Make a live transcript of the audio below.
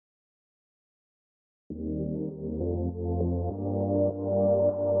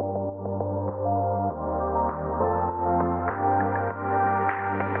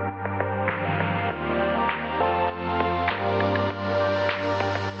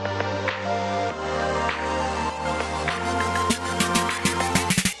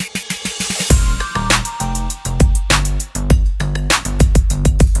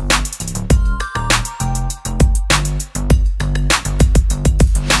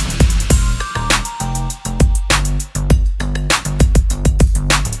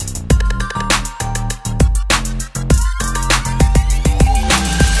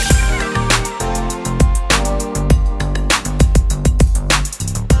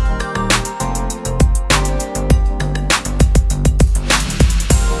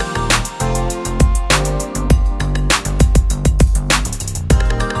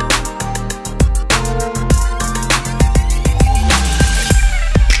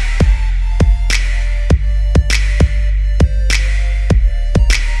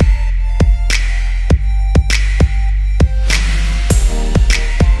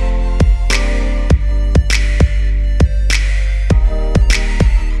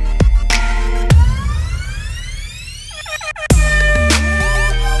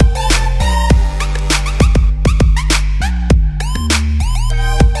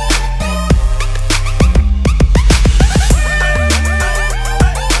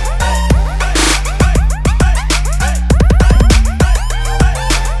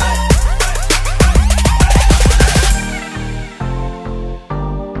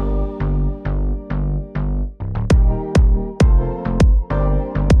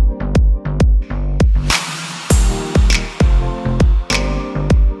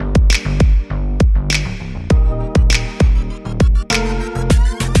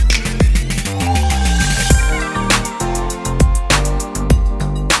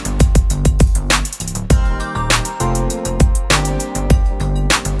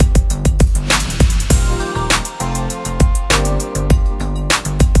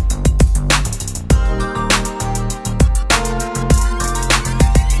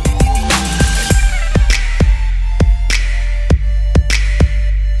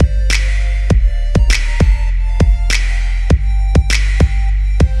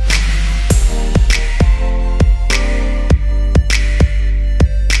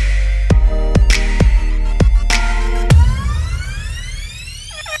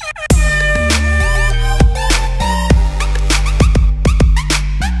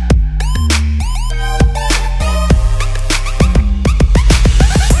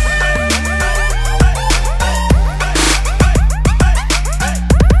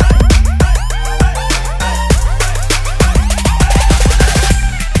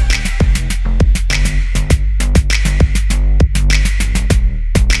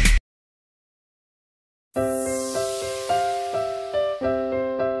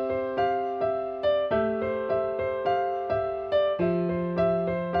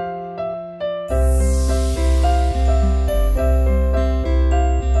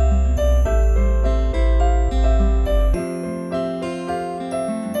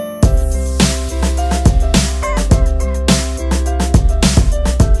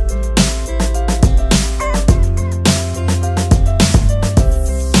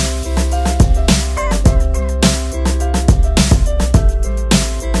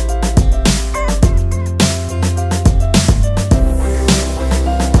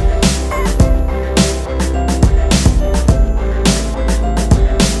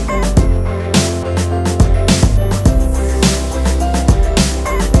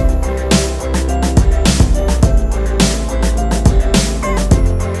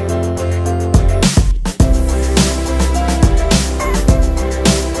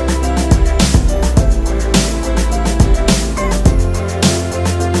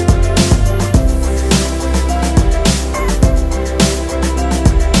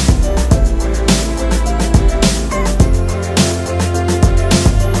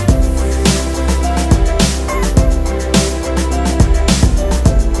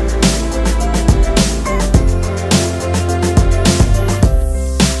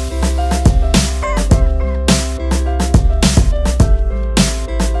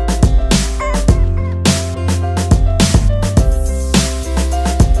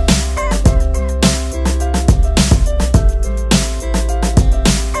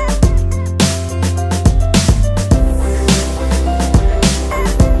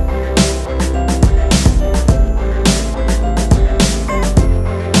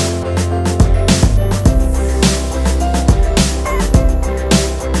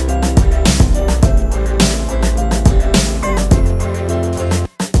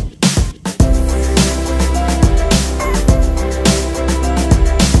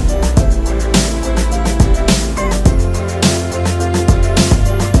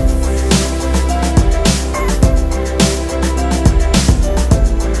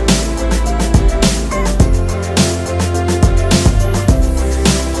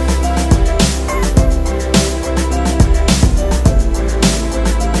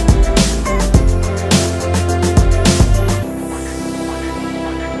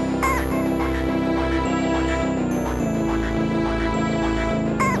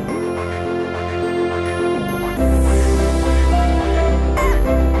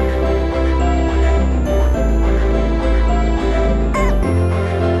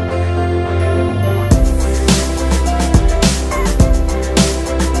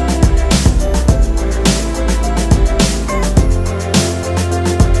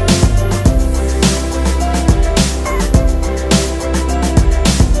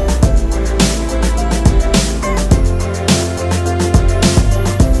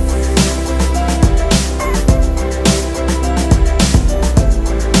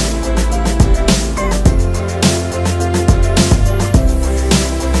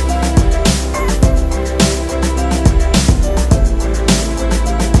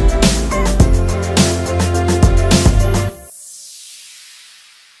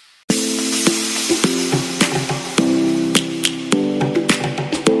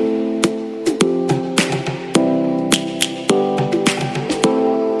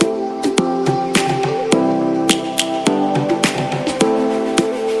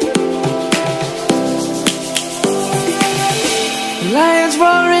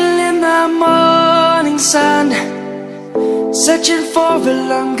Soaring in the morning sun, searching for a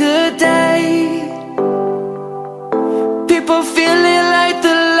longer day. People feeling like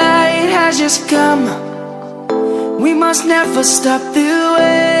the light has just come. We must never stop the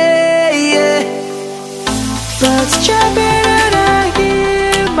way. Birds chirping and I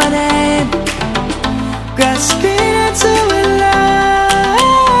hear my name, grasping into a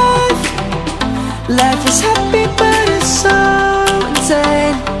life. Life is happy but it's so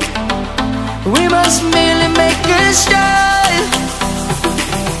insane. We must merely make a start.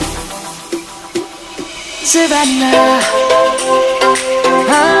 Savannah,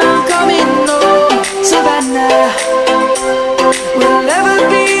 I'm coming home. Savannah, we'll never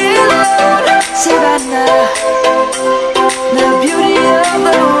be alone. Savannah, the beauty of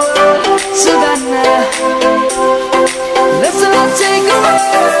the world. Savannah, let's all take a walk.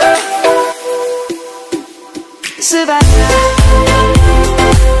 Savannah,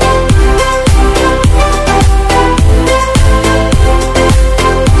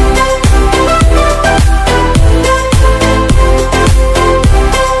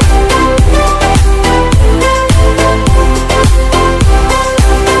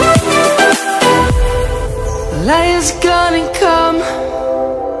 light is gonna come.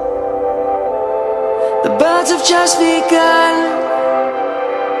 The birds have just begun.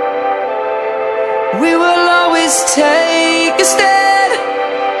 We will always take a stand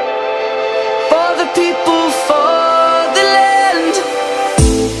for the people, for the land.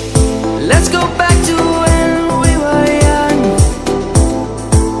 Let's go back to when we were young.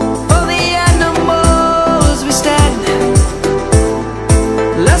 For the animals we stand.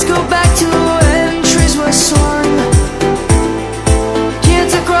 Let's go back to when trees were swung,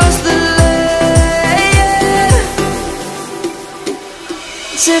 kids across the land.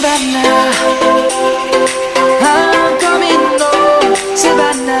 Savannah, I'm coming home.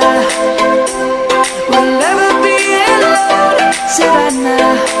 Savannah, we'll never be alone. Savannah,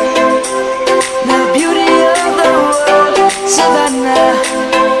 the beauty of the world. Savannah,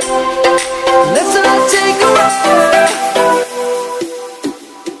 let's all take a walk.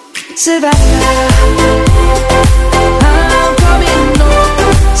 Savannah, I'm coming home.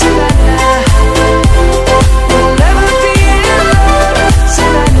 Savannah, we'll never be alone.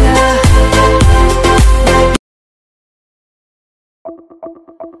 Savannah.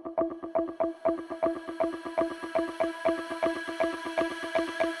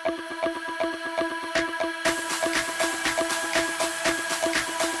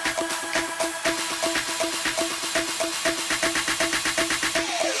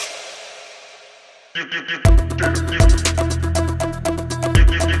 You